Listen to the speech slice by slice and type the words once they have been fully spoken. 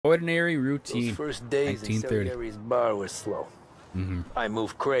Ordinary routine. Those first days in 1930. Salieri's bar were slow. I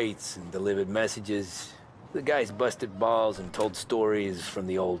moved crates and delivered messages. The guys busted balls and told stories from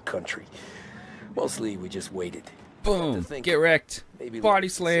the old country. Mostly we just waited. Boom. Get wrecked. Body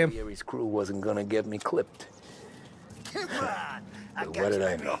slam. Salieri's crew wasn't gonna get me clipped. Come on. But what did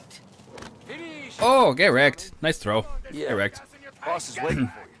I know? Oh, get wrecked. Nice throw. Yeah. Get wrecked. Boss is waiting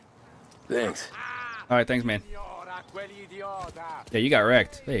for you. Thanks. All right, thanks, man. Yeah, you got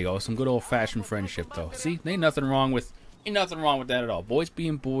wrecked. There you go. Some good old-fashioned friendship, though. See, ain't nothing wrong with that at all. Boys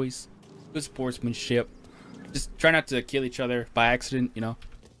being boys, good sportsmanship. Just try not to kill each other by accident, you know.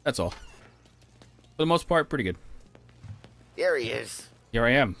 That's all. For the most part, pretty good. There he is. Here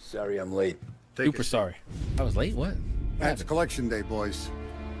I am. Sorry I'm late. Super sorry. I was late? What? That's collection day, boys.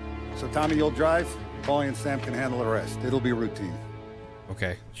 So Tommy, you'll drive. Paulie and Sam can handle the rest. It'll be routine.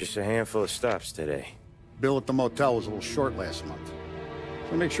 Okay. Just a handful of stops today. Bill at the motel was a little short last month.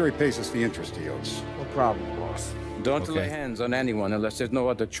 So make sure he pays us the interest he owes. No problem, boss. Don't Okay. lay hands on anyone unless there's no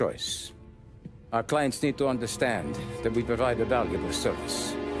other choice. Our clients need to understand that we provide a valuable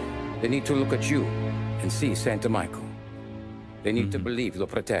service. They need to look at you and see Santa Michael. They need to believe you'll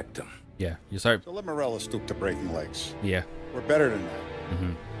protect them. Yeah. You start. So let Morella stoop to breaking legs. Yeah. We're better than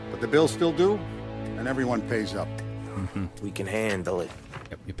that. But the bills still due, and everyone pays up. We can handle it.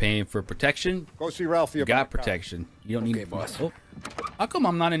 Yep. You're paying for protection. Go see Ralphie You about got the car. protection. You don't need. Okay, boss. Oh. How come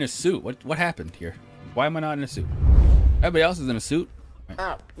I'm not in a suit? What happened here? Why am I not in a suit? Everybody else is in a suit.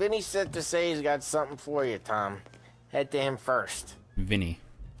 Oh, Vinny said to say he's got something for you, Tom. Head to him first. Vinny.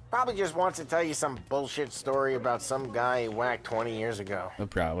 Probably just wants to tell you some bullshit story about some guy he whacked 20 years ago.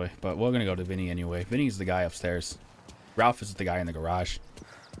 Probably. But we're gonna go to Vinny anyway. Vinny's the guy upstairs. Ralph is the guy in the garage.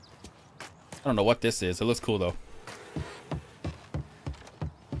 I don't know what this is. It looks cool though.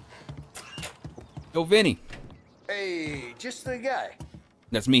 Yo, Vinny. Hey, just the guy.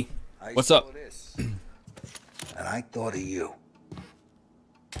 That's me. I What's saw up? This, and I thought of you.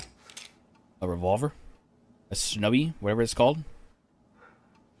 A revolver? A snubby? Whatever it's called?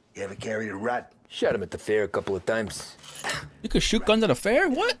 You ever carried a rat? Shot him at the fair a couple of times. You could shoot guns at a fair?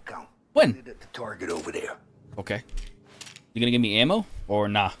 What? Count. When? Pointed at the target over there. Okay. You gonna give me ammo? Or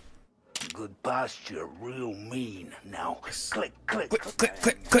nah? Good posture, real mean. Now, click, click, Click, click,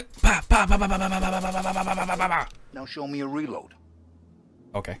 click, click. Pa, pa, pa, pa, pa, pa, pa, pa, pa, pa, pa, pa, pa, pa. Now show me a reload.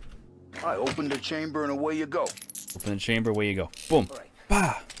 Okay. All right, open the chamber and away you go. Open the chamber. Where you go? Boom. All right.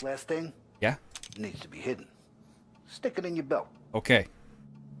 Pa. Last thing, Yeah? needs to be hidden. Stick it in your belt. Okay.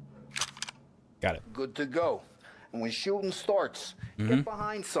 Got it. Good to go. And when shooting starts, get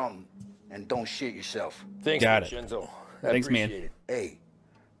behind something and don't shit yourself. Thanks, Got it. Vincenzo. I Thanks, man. appreciate it. Hey,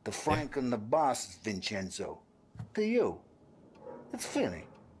 the Frank and the boss is Vincenzo. To you, it's Vinny.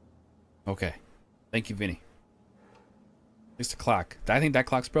 Okay. Thank you, Vinny. It's the clock. I think that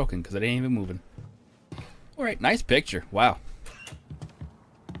clock's broken because it ain't even moving. All right. Nice picture. Wow.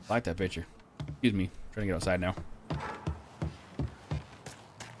 I like that picture. Excuse me. Trying to get outside now.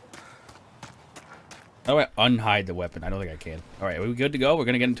 How do I unhide the weapon? I don't think I can. All right. Are we good to go? We're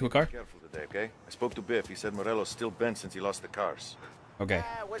going to get into a car? Careful today, okay? I spoke to Biff. He said Morello's still bent since he lost the cars. Okay.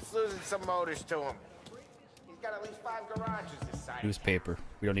 What's losing some motors to him? He's got at least 5 garages this side. Newspaper.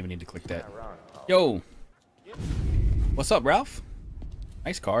 We don't even need to click that. Yo. What's up, Ralph?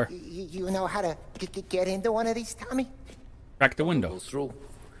 Nice car. You know how to get into one of these, Tommy? Crack the window. Go through.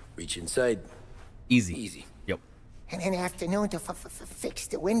 Reach inside. Easy. Easy. Yep. And an afternoon to fix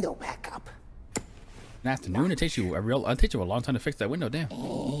the window back up. An afternoon? It takes you a long time to fix that window, damn.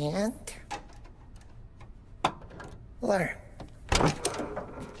 And learn.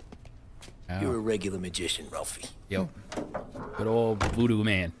 You're a regular magician, Ralphie. Yep. Good old voodoo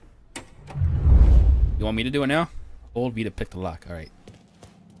man. You want me to do it now? Old V to pick the lock. All right.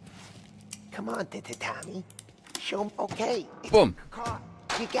 Come on, Tommy. Show him. Okay. Boom. Car.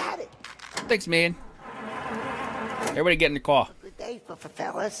 You got it. Thanks, man. Everybody get in the car. Good day for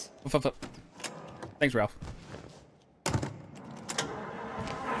fellas. Thanks, Ralph.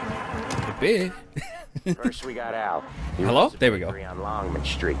 Good bit. First we got Al. Hello? There we go. On Longman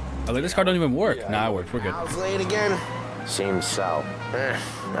Street. Oh, look, this car don't even work. Nah, it works. We're good. Al's late again? Seems so.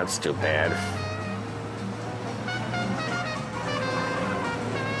 That's too bad.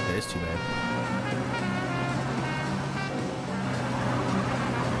 It is too bad.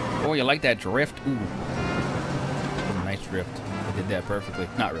 Oh, you like that drift? Ooh. Oh, nice drift. I did that perfectly.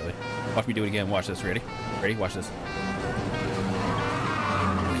 Not really. Watch me do it again. Watch this. Ready? Ready? Watch this.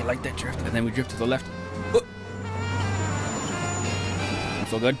 Oh, you like that drift? And then we drift to the left. Oh. I'm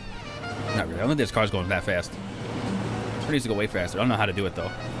so good? Not really. I don't think this car's going that fast. It needs to go way faster. I don't know how to do it,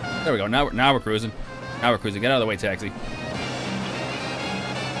 though. There we go. Now we're cruising. Now we're cruising. Get out of the way, taxi.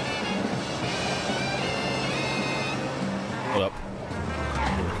 up.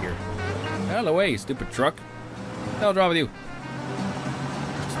 Over here. Out of the way, you stupid truck. What the hell's wrong with you?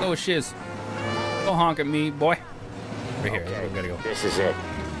 Slow as shiz. Don't honk at me, boy. Right here. Okay, We gotta go. this is it.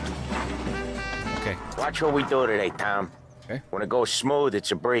 Okay. Watch what we do today, Tom. Okay. When it goes smooth,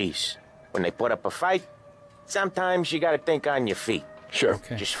 it's a breeze. When they put up a fight, sometimes you gotta think on your feet. Sure.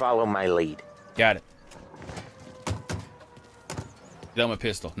 Okay. Just follow my lead. Got it. Get out my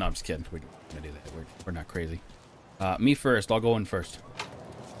pistol. No, I'm just kidding. We're gonna do that. We're not crazy. Me first. I'll go in first.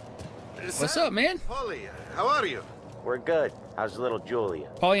 What's up, man? Polly, how are you? We're good. How's little Julia?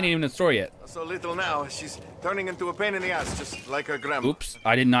 Polly ain't even in the store yet. So little now. She's turning into a pain in the ass, just like her grandma. Oops.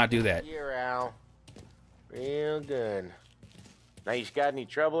 I did not do that. Here, Al. Real good. Now, you got any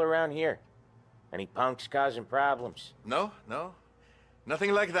trouble around here? Any punks causing problems? No, no.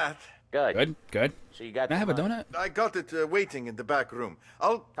 Nothing like that. Good. Good. Good. So you got Can I have a donut? I got it waiting in the back room.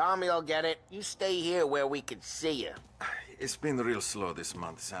 Tommy will get it. You stay here where we can see you. It's been real slow this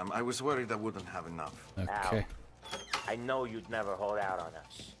month, Sam. I was worried I wouldn't have enough. Okay. I know you'd never hold out on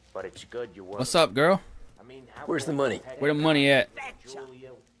us, but it's good you were. What's up, girl? I mean, Where's the money? Where the money at?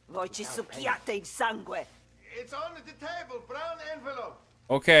 Julia? Voi ci succhiate il sangue. It's on the table, brown envelope.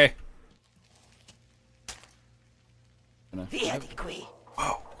 Okay. Via di qui.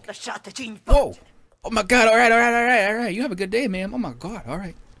 Whoa. Lasciateci in Whoa. pace. Oh my God. All right. All right. All right. All right. You have a good day, man. Oh my God. All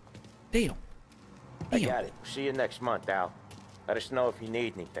right. Damn. I Damn. got it. See you next month, Al. Let us know if you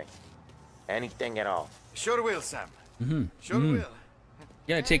need anything. Anything at all. Sure will, Sam. Mm-hmm. Sure will. You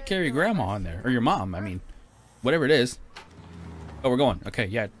gotta take care of your grandma on there, or your mom. I mean, whatever it is. Oh, we're going. Okay.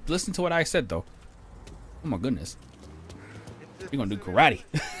 Yeah. Listen to what I said, though. Oh my goodness. You're gonna do karate.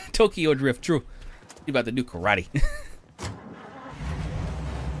 Tokyo Drift. True. You about to do karate.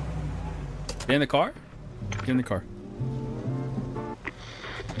 Get in the car? Get in the car.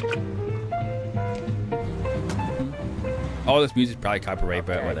 All this music's probably copyright,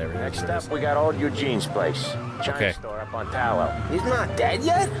 but whatever. Next up, we got old Eugene's place. China Okay. store up on Tallow. He's not dead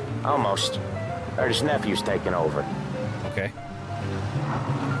yet? Almost. Heard his nephew's taking over. Okay.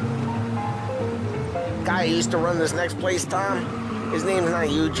 Guy who used to run this next place, Tom, his name's not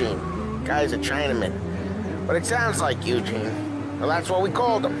Eugene. Guy's a Chinaman. But it sounds like Eugene. Well, that's what we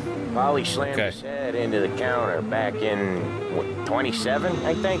called him. Polly slammed Okay. his head into the counter back in, what, 27,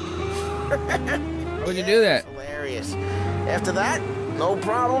 I think? How would you do that? Hilarious. After that, no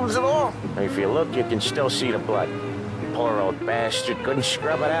problems at all. If you look, you can still see the blood. Poor old bastard couldn't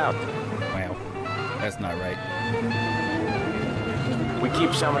scrub it out. Wow. That's not right. We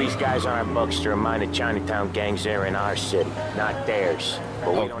keep some of these guys on our books to remind the Chinatown gangs they're in our city, not theirs.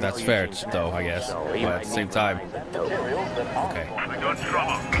 But we Oh, don't that's know fair, Eugene's though, nephew, I guess. so But he at might the same need time. reminding, too. Okay.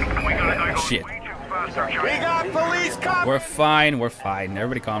 Shit. We got police cops. We're fine. We're fine.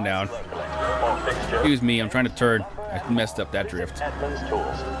 Everybody calm down. Excuse me. I'm trying to turn. I messed up that drift. Edmonds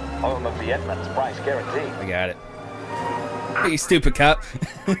Tools, home of the Edmonds price guarantee. I got it. Hey, you stupid cop.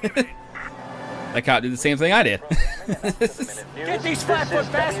 That cop did the same thing I did. Get these flat-foot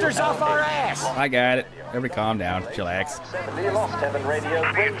bastards off our ass! I got it. Everybody calm down. Chillax. 70 Lost Heaven Radio.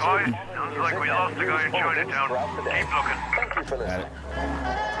 Sounds like we lost a guy in Chinatown. Keep looking. Thank you for Got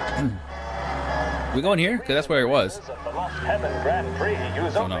listening. it. We going here? Because that's where it was. The Lost Heaven Grand Prix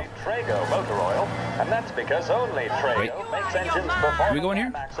use Oh, only no. Trago motor oil, and that's because only Trago Wait. makes engines perform we going here?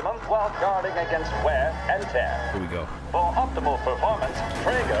 maximum while guarding against wear and tear. Here we go. For optimal performance,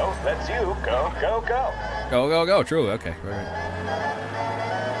 Trago lets you go, go, go. Go, go, go. True. Okay. Right.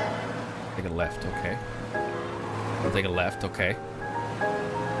 Take a left. Okay. I'll take a left. Okay.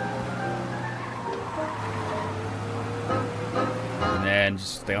 And then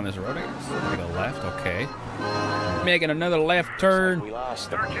just stay on this road, I guess. Take a left. Okay. Making another left turn. We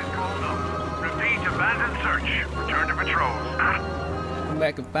lost them. Search is called up. Repeat, abandoned search. Return to patrols. Come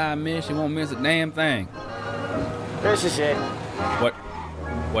back in 5 minutes. You won't miss a damn thing. This is it. What?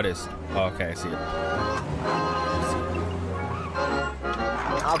 What is? Oh, okay. I see it.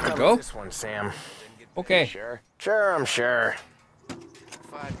 I'll come Go? with this one, Sam. Okay. Sure? Sure, I'm sure. 5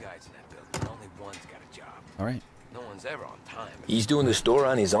 guys in that building. Only one's got a job. All right. No one's ever on time. He's doing the store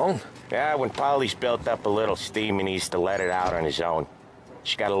on his own? Yeah, when Polly's built up a little steam, he needs to let it out on his own.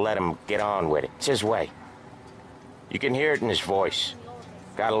 Just gotta let him get on with it. It's his way. You can hear it in his voice.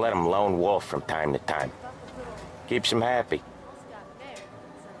 Gotta let him lone wolf from time to time. Keeps him happy.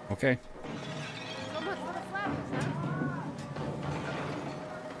 Okay.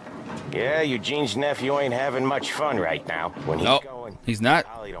 Yeah, Eugene's nephew ain't having much fun right now. When he's Nope, going, he's not.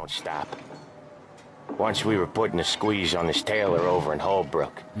 Polly don't stop. Once we were putting a squeeze on this tailor over in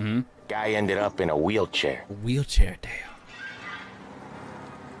Holbrook. Mm-hmm. Guy ended up in a wheelchair. A wheelchair, damn.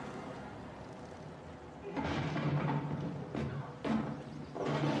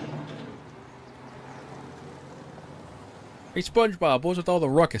 Hey, SpongeBob, what's with all the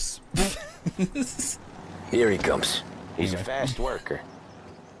ruckus? Here he comes. He's a fast worker.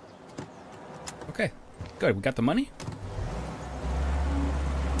 Okay, good. We got the money?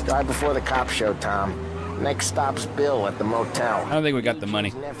 Drive before the cops show, Tom. Next stop's Bill at the motel. I don't think we got the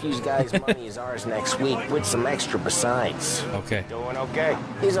money. Nephew's guy's money is ours next week, with some extra besides. Okay. Doing okay?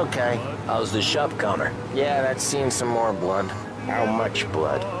 He's okay. How's the shop counter? Yeah, that's seen some more blood. How much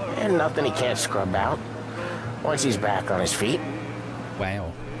blood? And nothing he can't scrub out. Once he's back on his feet.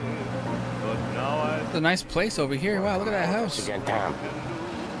 Wow. It's a nice place over here. Wow, look at that house. Once again, Tom.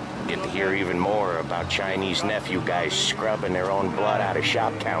 Get to hear even more about Chinese nephew guys scrubbing their own blood out of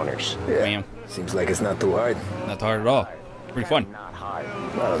shop counters. Yeah. Bam. Seems like it's not too hard. Not hard at all. Pretty fun. Not hard.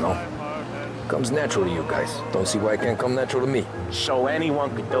 I don't know. Comes natural to you guys. Don't see why it can't come natural to me. So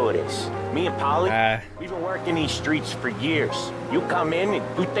anyone could do this. Me and Polly, we've been working these streets for years. You come in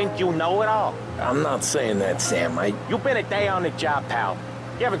and you think you know it all. I'm not saying that, Sam. You've been a day on the job, pal.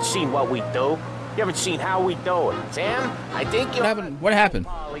 You haven't seen what we do. You haven't seen how we do it. Sam, I think you... What happened?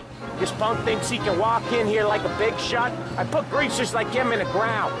 Polly, this punk thinks he can walk in here like a big shot. I put greasers like him in the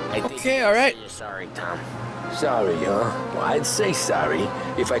ground. Okay, all right. Sorry, Tom. Sorry, huh? Well, I'd say sorry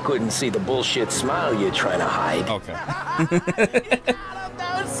if I couldn't see the bullshit smile you're trying to hide. Okay. You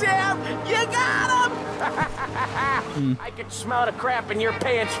got him, Sam! You got him! I could smell the crap in your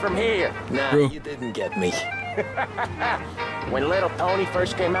pants from here. Nah, you didn't get me. When little Tony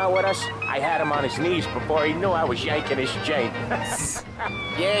first came out with us, I had him on his knees before he knew I was yanking his chain.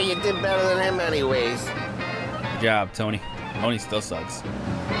 Yeah, you did better than him anyways. Good job, Tony. Tony still sucks.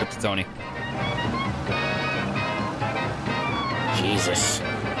 Good to Tony. Jesus,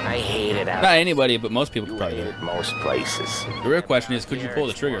 I hate it out. Not anybody, but most people could probably do it. Most places. The real question is, could you pull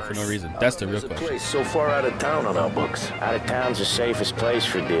the trigger for no reason? That's the real question. Place so far out of town on our books. Out of town's the safest place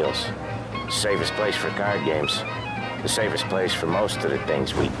for deals. The safest place for card games. The safest place for most of the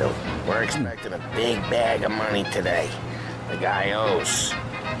things we do. We're expecting a big bag of money today. The guy owes.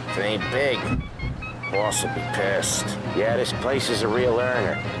 If it ain't big, boss will be pissed. Yeah, this place is a real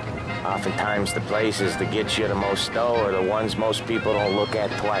earner. Oftentimes the places that get you the most dough are the ones most people don't look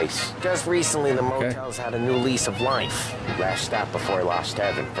at twice. Just recently, the motel's had a new lease of life. Last stop before Lost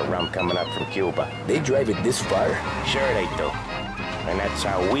Heaven for rum coming up from Cuba. They drive it this far? Sure they do. And that's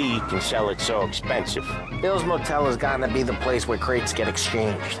how we can sell it so expensive. Bill's Motel has gotten to be the place where crates get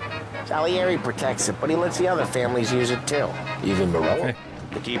exchanged. Salieri protects it, but he lets the other families use it too. Even Morello? Okay.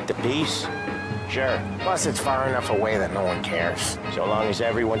 To keep the peace? Sure. Plus, it's far enough away that no one cares. So long as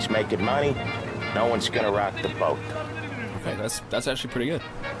everyone's making money, no one's gonna rock the boat. Okay, that's actually pretty good.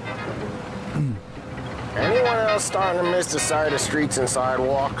 Anyone else starting to miss the side of streets and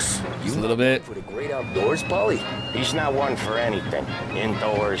sidewalks? Just a little bit. For the great outdoors, Polly? He's not one for anything.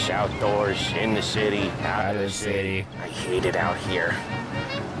 Indoors, outdoors, in the city, out of the city. I hate it out here.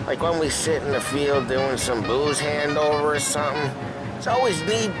 Like when we sit in the field doing some booze handover or something. It's always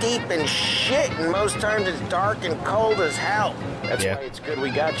knee-deep in shit, and most times it's dark and cold as hell. That's why it's good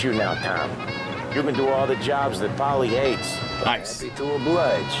we got you now, Tom. You can do all the jobs that Polly hates. Nice. Happy to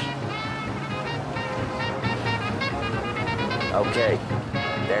oblige. Okay,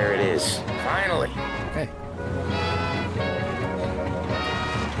 there it is. Finally. Okay.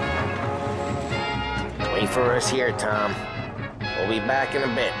 Wait for us here, Tom. We'll be back in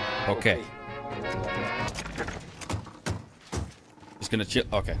a bit. Okay. Just gonna chill.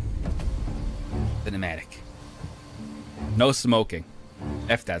 Okay. Cinematic. No smoking.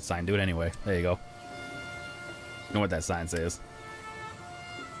 F that sign. Do it anyway. There you go. You know what that sign says.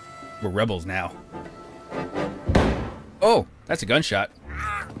 We're rebels now. Oh, that's a gunshot.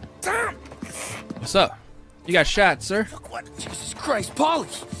 Tom! What's up? You got shot, sir? Look what? Jesus Christ, Polly!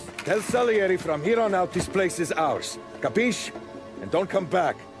 Tell Salieri from here on out this place is ours. Capiche? And don't come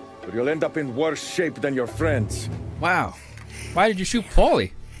back, or you'll end up in worse shape than your friends. Wow. Why did you shoot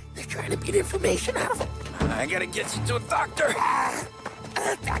Paulie? They're trying to get information out of him. I gotta get you to a doctor.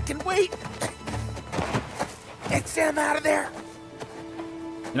 I can wait. Get Sam out of there.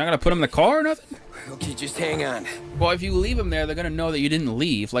 You're not gonna put him in the car or nothing? Okay, just hang on. Well, if you leave him there, they're gonna know that you didn't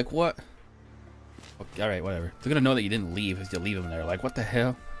leave. Like, what? Okay, alright, whatever. They're gonna know that you didn't leave if you leave him there. Like, what the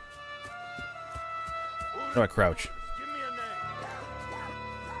hell? How do I crouch?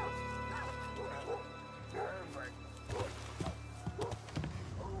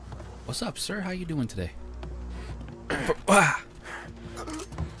 What's up, sir? How you doing today?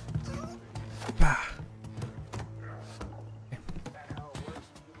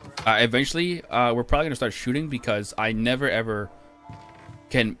 Eventually, we're probably gonna start shooting because I never ever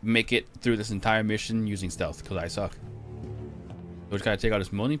can make it through this entire mission using stealth because I suck. So we just gotta take out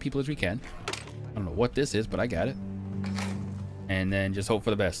as many people as we can. I don't know what this is, but I got it. And then just hope for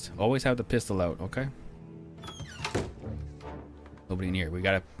the best. Always have the pistol out, okay? Nobody in here. We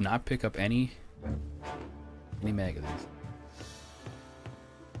gotta not pick up any magazines.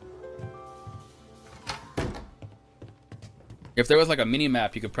 If there was like a mini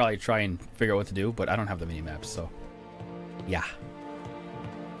map, you could probably try and figure out what to do, but I don't have the mini map, so yeah.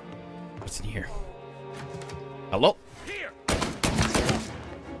 What's in here? Hello?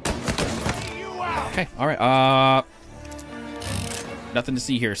 Okay, alright, nothing to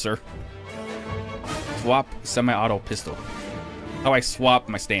see here, sir. Swap semi-auto pistol. How I swap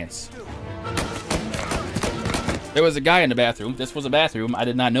my stance. There was a guy in the bathroom. This was a bathroom. I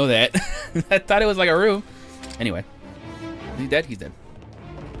did not know that. I thought it was like a room. Anyway. Is he dead? He's dead.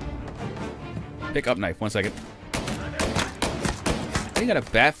 Pick up knife. 1 second. What do you got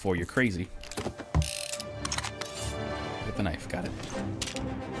a bat for? You're crazy. Get the knife. Got it.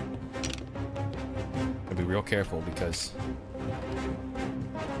 Gotta be real careful because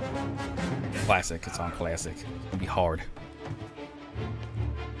classic. It's on classic. It's gonna be hard.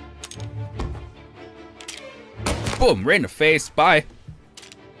 Boom! Right in the face. Bye.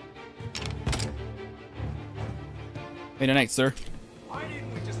 Hey, tonight, sir. Why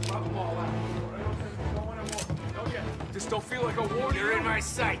didn't we just rub them all out? Oh yeah, just don't feel like a war. You're in my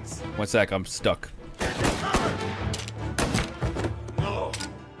sights. 1 sec. I'm stuck. No.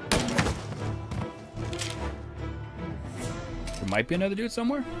 There might be another dude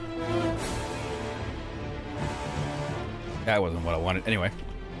somewhere. That wasn't what I wanted. Anyway.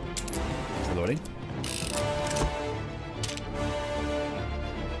 Reloading.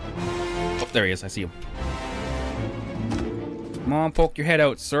 Oh, there he is. I see him. Come on, poke your head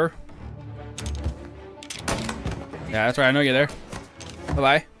out, sir. Yeah, that's right. I know you're there.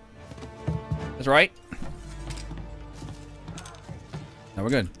 Bye-bye. That's right. Now we're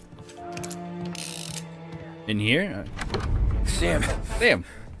good. In here? Sam. Sam.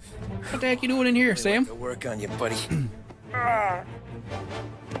 What the heck you doing in here, Sam? To work on you, buddy.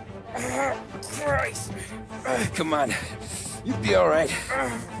 Christ. Come on. You'll be all right.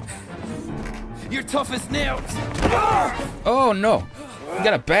 You're tough as nails. Oh, no. You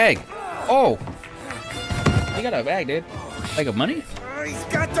got a bag. Oh. You got a bag, dude. Bag of money? He's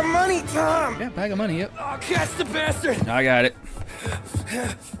got the money, Tom. Yeah, bag of money, yep. Oh, catch the bastard. I got it.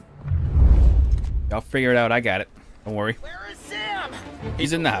 I'll figure it out. I got it. Don't worry. Where is Sam?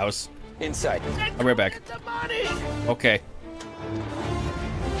 He's in the house. Inside. I'll be right back. Okay.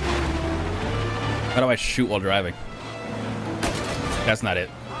 How do I shoot while driving? That's not it.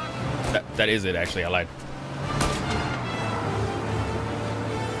 That is it, actually. I lied.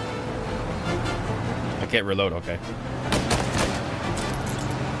 I can't reload. Okay.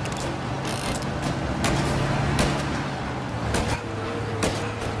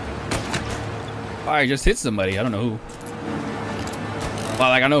 I just hit somebody. I don't know who. Well,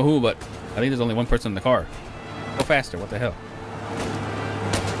 like, I know who, but I think there's only one person in the car. Go faster. What the hell?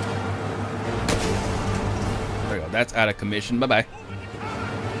 There we go. That's out of commission. Bye-bye.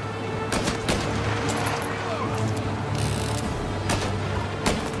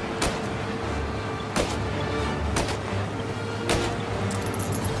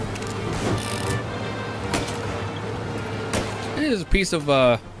 There's a piece of,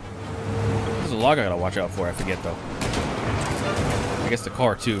 there's a log I gotta watch out for. I forget, though. I guess the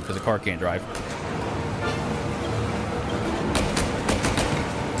car, too, because the car can't drive.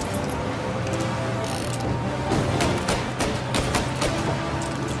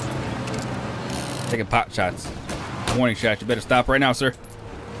 Taking pot shots. Warning shot. You better stop right now, sir.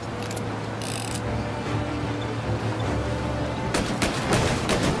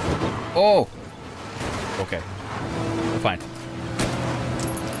 Oh! Okay. We're fine.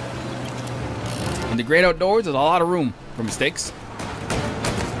 In the great outdoors, there's a lot of room for mistakes.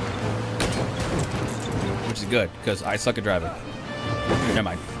 Which is good, because I suck at driving. Never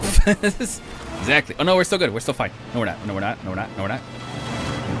mind. Exactly. Oh, no, we're still good. We're still fine. No, we're not. No, we're not. No, we're not. No, we're not.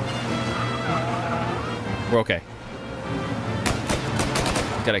 We're okay.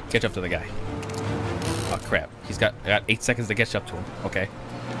 Gotta catch up to the guy. Oh, crap. I got 8 seconds to catch up to him. Okay.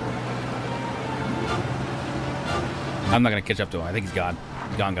 I'm not gonna catch up to him. I think he's gone.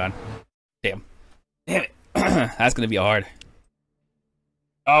 He's gone. Damn. Damn it. That's gonna be hard.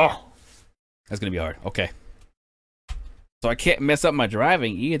 Oh. That's gonna be hard. Okay. So I can't mess up my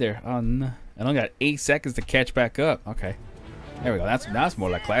driving either. Oh, no. I only got 8 seconds to catch back up. Okay. There we go. That's more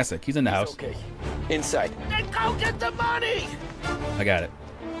like classic. He's in the house. Okay. Inside. Then go get the money. I got it.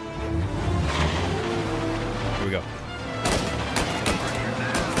 Here we go.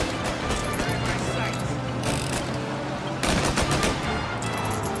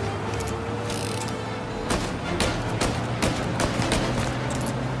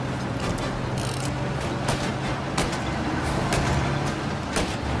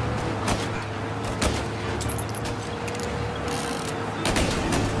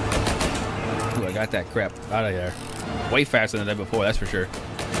 Got that crap out of there. Way faster than I did before, that's for sure.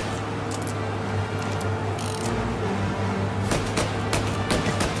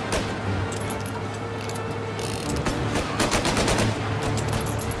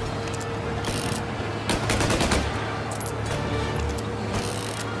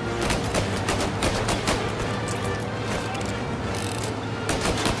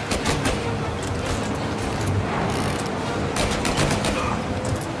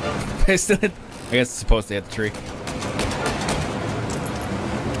 I guess it's supposed to hit the tree.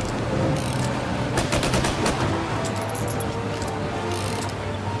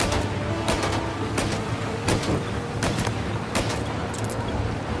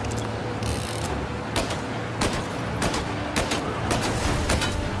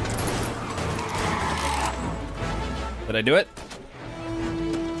 Did I do it?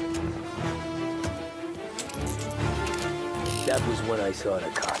 That was when I saw the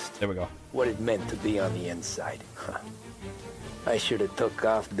cost. There we go. What it meant to be on the inside. Huh. I should have took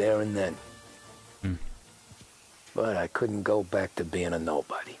off there and then. But I couldn't go back to being a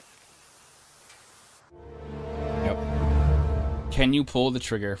nobody. Yep. Can you pull the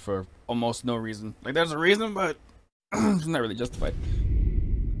trigger for almost no reason? Like, there's a reason, but it's not really justified.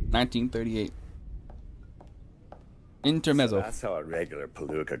 1938. Intermezzo. So that's how a regular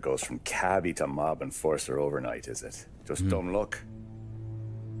palooka goes from cabbie to mob enforcer overnight, is it? Just dumb luck?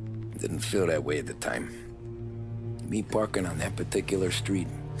 Didn't feel that way at the time. Me parking on that particular street,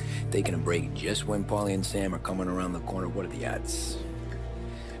 taking a break just when Paulie and Sam are coming around the corner, what are the odds?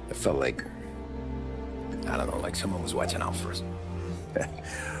 It felt like, I don't know, like someone was watching out for us.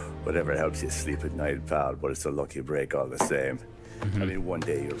 Whatever helps you sleep at night, pal, but it's a lucky break all the same. I mean, one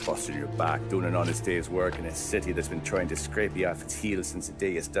day you're busting your back, doing an honest day's work in a city that's been trying to scrape you off its heels since the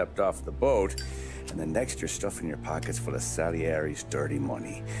day you stepped off the boat, and the next you're stuffing your pockets full of Salieri's dirty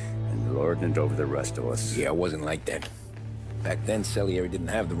money and lording it over the rest of us. Yeah, it wasn't like that. Back then, Salieri didn't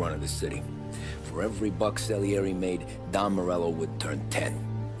have the run of the city. For every buck Salieri made, Don Morello would turn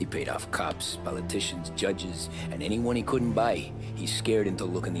 10. He paid off cops, politicians, judges, and anyone he couldn't buy, he scared into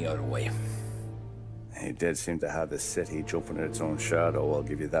looking the other way. He did seem to have the city jumping in its own shadow, I'll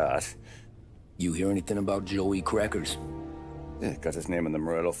give you that. You hear anything about Joey Crackers? Yeah, got his name in the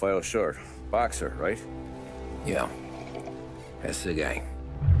Morello file, sure. Boxer, right? Yeah. That's the guy.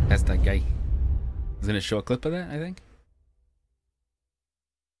 That's that guy. He's gonna show a clip of that, I think.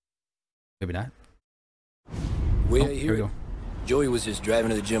 Maybe not. Wait, here we go. Joey was just driving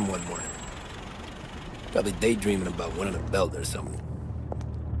to the gym one morning. Probably daydreaming about winning a belt or something.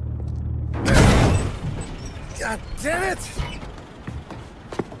 God damn it!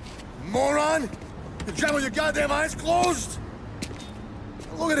 Moron! You drive with your goddamn eyes closed?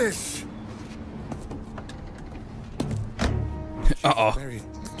 Look at this! Uh-oh. Mary,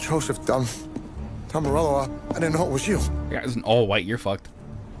 Joseph, Tom Morello, I didn't know it was you. Yeah, it's an all white, you're fucked.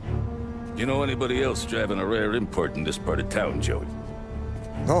 You know anybody else driving a rare import in this part of town, Joey?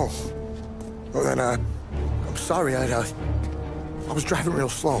 No. Well then, I'm sorry, I was driving real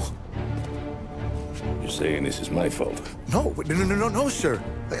slow. You're saying this is my fault? No, sir.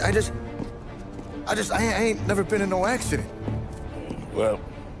 I ain't never been in no accident. Well,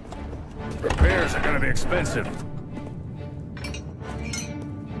 repairs are gonna be expensive.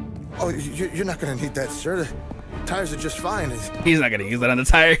 Oh, you're not gonna need that, sir. The tires are just fine. He's not gonna use that on the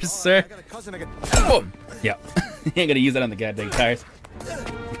tires, sir. I got a cousin that Boom. Yeah. He ain't gonna use that on the goddamn tires.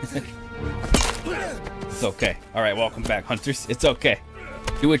 It's okay. All right, welcome back, hunters. It's okay.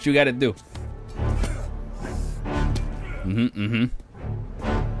 Do what you gotta do.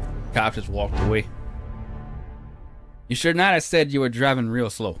 Cop just walked away. You sure not? I said you were driving real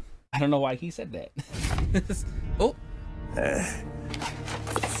slow. I don't know why he said that. Oh.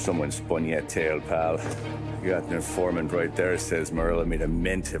 Someone spun you a tail, pal. You got an informant right there says Morello made a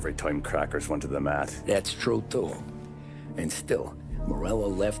mint every time Crackers went to the mat. That's true, too. And still, Morello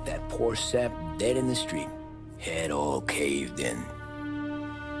left that poor sap dead in the street. Head all caved in.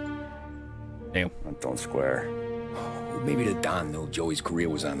 Damn. Don't square. Maybe the Don knew Joey's career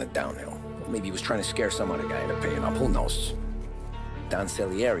was on the downhill. Maybe he was trying to scare some other guy into paying up. Who knows? Don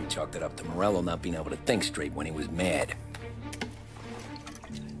Salieri chalked it up to Morello not being able to think straight when he was mad.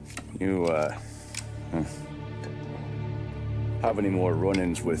 You, have any more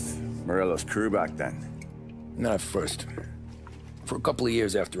run-ins with Morello's crew back then? Not at first. For a couple of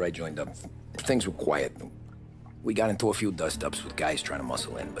years after I joined up, things were quiet. We got into a few dust-ups with guys trying to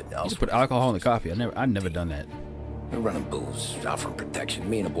muscle in, but You just put alcohol in the coffee. I've never done that. We're running booze, out from protection.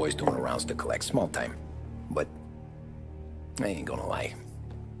 Me and the boys doing rounds to collect. Small time. But I ain't gonna lie.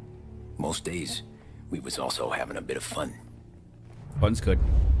 Most days, we was also having a bit of fun. Fun's good.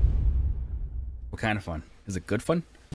 What kind of fun? Is it good fun?